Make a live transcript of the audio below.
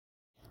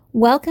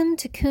Welcome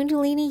to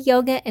Kundalini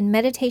Yoga and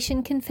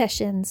Meditation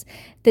Confessions,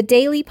 the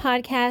daily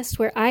podcast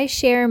where I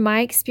share my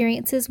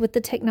experiences with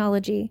the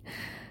technology.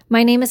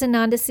 My name is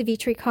Ananda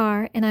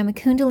Savitrikar, and I'm a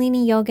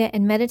Kundalini Yoga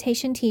and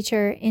Meditation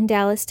teacher in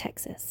Dallas,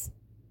 Texas.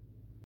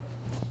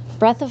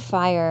 Breath of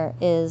fire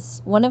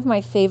is one of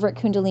my favorite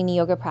Kundalini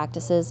Yoga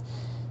practices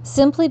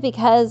simply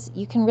because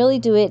you can really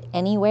do it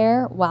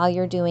anywhere while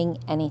you're doing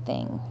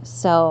anything.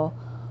 So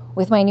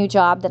with my new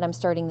job that I'm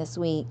starting this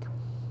week,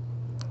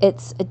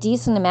 it's a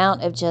decent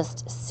amount of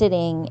just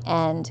sitting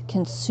and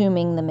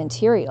consuming the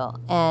material.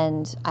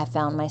 And I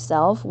found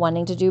myself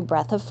wanting to do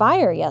breath of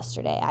fire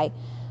yesterday. I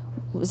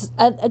was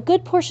a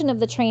good portion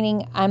of the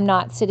training, I'm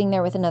not sitting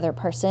there with another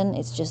person.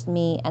 It's just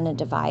me and a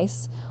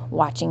device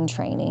watching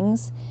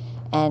trainings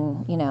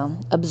and,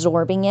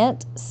 absorbing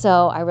it.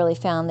 So I really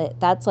found that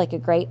that's like a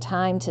great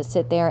time to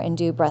sit there and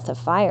do breath of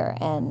fire.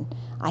 And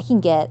I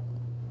think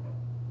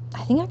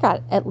I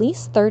got at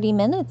least 30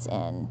 minutes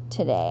in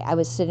today. I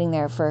was sitting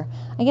there for,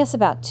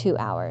 about 2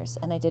 hours,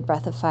 and I did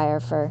breath of fire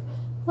for,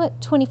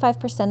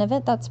 25% of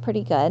it. That's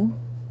pretty good.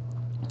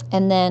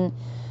 And then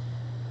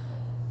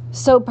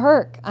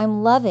Perk,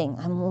 I'm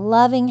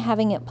loving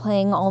having it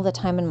playing all the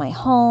time in my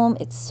home.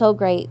 It's so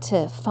great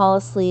to fall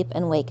asleep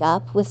and wake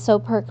up with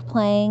Perk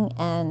playing.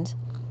 And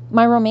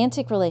my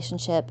romantic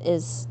relationship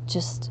is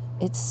just,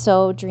 it's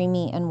so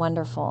dreamy and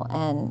wonderful.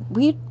 And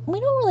we don't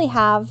really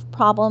have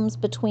problems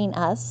between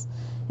us.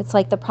 It's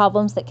like the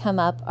problems that come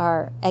up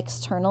are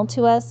external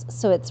to us.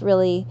 So it's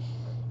really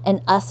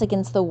an us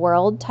against the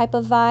world type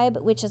of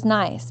vibe, which is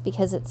nice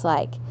because it's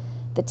like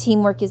the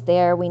teamwork is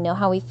there. We know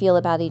how we feel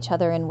about each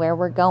other and where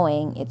we're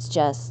going. It's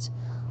just,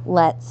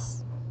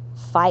 let's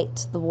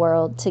fight the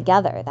world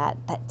together. That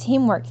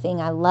teamwork thing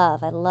I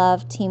love. I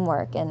love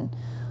teamwork. And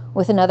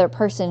with another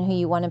person who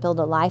you want to build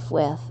a life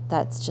with,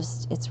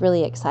 it's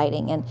really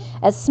exciting. And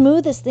as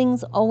smooth as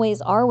things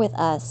always are with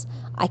us,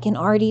 I can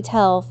already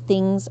tell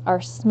things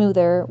are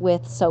smoother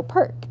with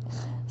Perk.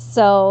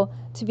 So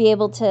to be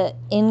able to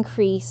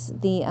increase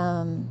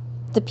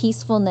the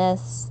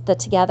peacefulness, the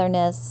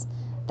togetherness,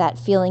 that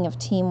feeling of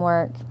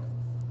teamwork,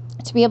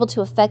 to be able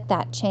to affect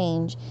that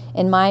change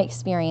in my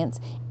experience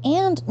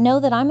and know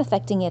that I'm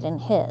affecting it in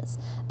his.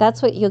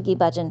 That's what Yogi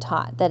Bhajan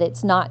taught, that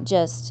it's not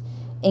just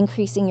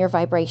increasing your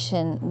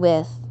vibration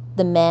with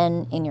the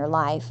men in your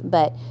life,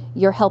 but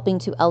you're helping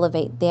to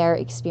elevate their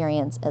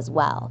experience as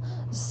well.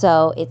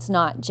 So it's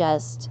not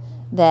just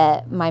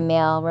that my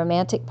male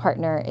romantic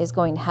partner is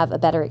going to have a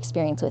better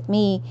experience with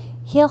me,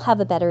 he'll have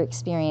a better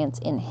experience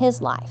in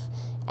his life.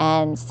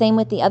 And same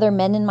with the other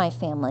men in my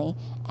family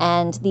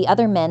and the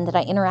other men that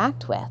I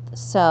interact with.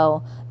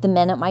 So the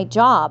men at my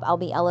job, I'll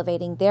be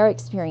elevating their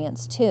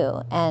experience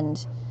too.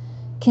 And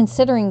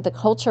considering the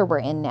culture we're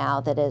in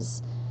now that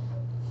is,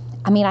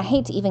 I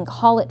hate to even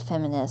call it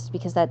feminist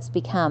because that's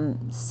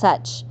become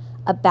such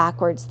a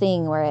backwards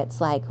thing where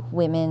it's like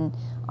women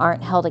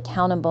aren't held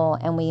accountable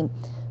and we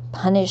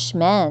punish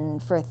men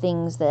for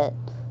things that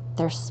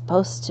they're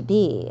supposed to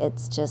be.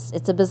 It's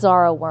a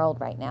bizarro world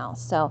right now.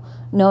 So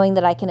knowing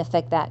that I can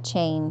affect that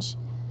change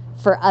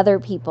for other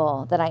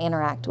people that I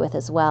interact with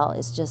as well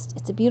is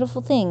it's a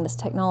beautiful thing. This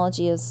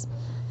technology it's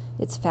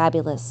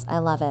fabulous. I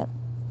love it.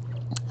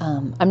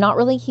 I'm not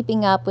really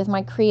keeping up with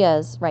my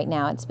Kriyas right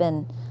now. It's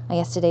been,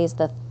 today's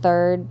the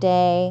third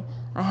day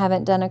I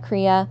haven't done a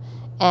Kriya,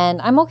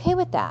 and I'm okay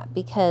with that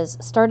because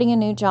starting a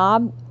new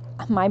job,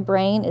 my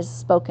brain is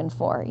spoken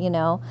for,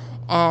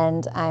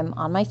 and I'm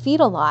on my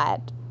feet a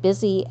lot,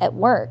 busy at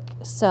work.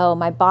 So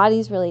my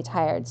body's really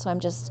tired. So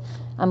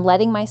I'm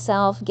letting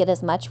myself get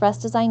as much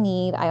rest as I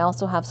need. I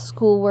also have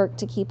schoolwork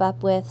to keep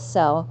up with.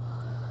 So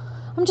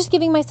I'm just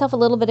giving myself a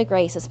little bit of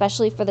grace,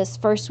 especially for this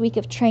first week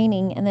of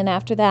training. And then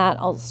after that,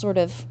 I'll sort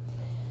of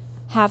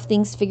have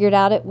things figured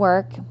out at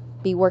work,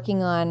 be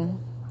working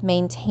on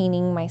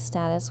maintaining my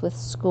status with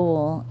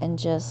school and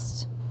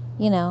just,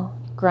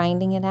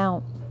 grinding it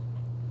out.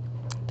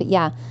 But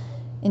yeah,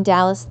 in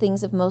Dallas,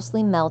 things have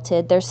mostly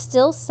melted. There's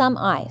still some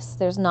ice.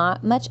 There's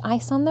not much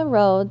ice on the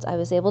roads. I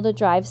was able to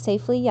drive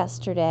safely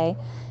yesterday.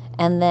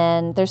 And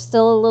then there's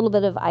still a little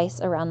bit of ice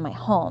around my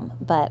home.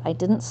 But I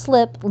didn't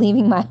slip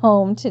leaving my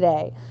home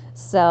today.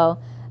 So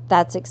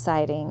that's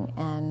exciting.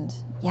 And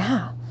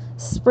yeah,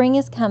 spring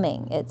is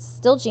coming. It's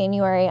still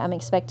January. I'm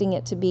expecting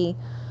it to be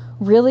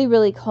really,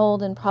 really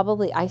cold and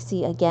probably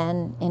icy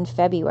again in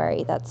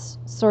February. That's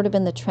sort of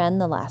been the trend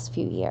the last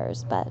few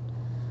years. But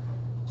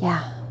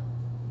yeah.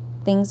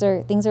 Things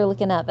are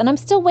looking up. And I'm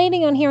still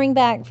waiting on hearing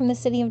back from the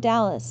city of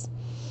Dallas.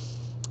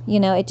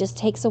 It just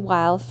takes a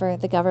while for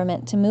the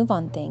government to move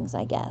on things,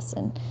 I guess.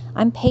 And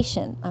I'm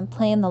patient. I'm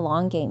playing the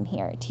long game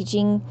here.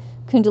 Teaching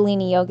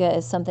Kundalini Yoga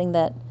is something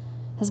that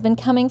has been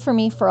coming for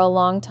me for a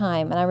long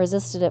time, and I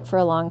resisted it for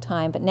a long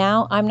time. But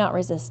now I'm not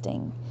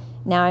resisting.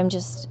 Now I'm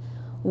just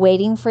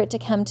waiting for it to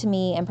come to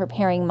me and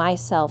preparing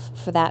myself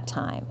for that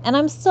time. And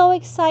I'm so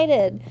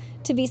excited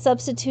to be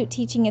substitute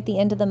teaching at the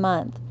end of the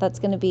month. That's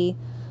going to be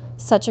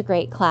such a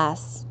great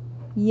class.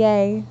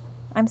 Yay.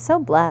 I'm so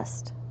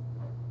blessed.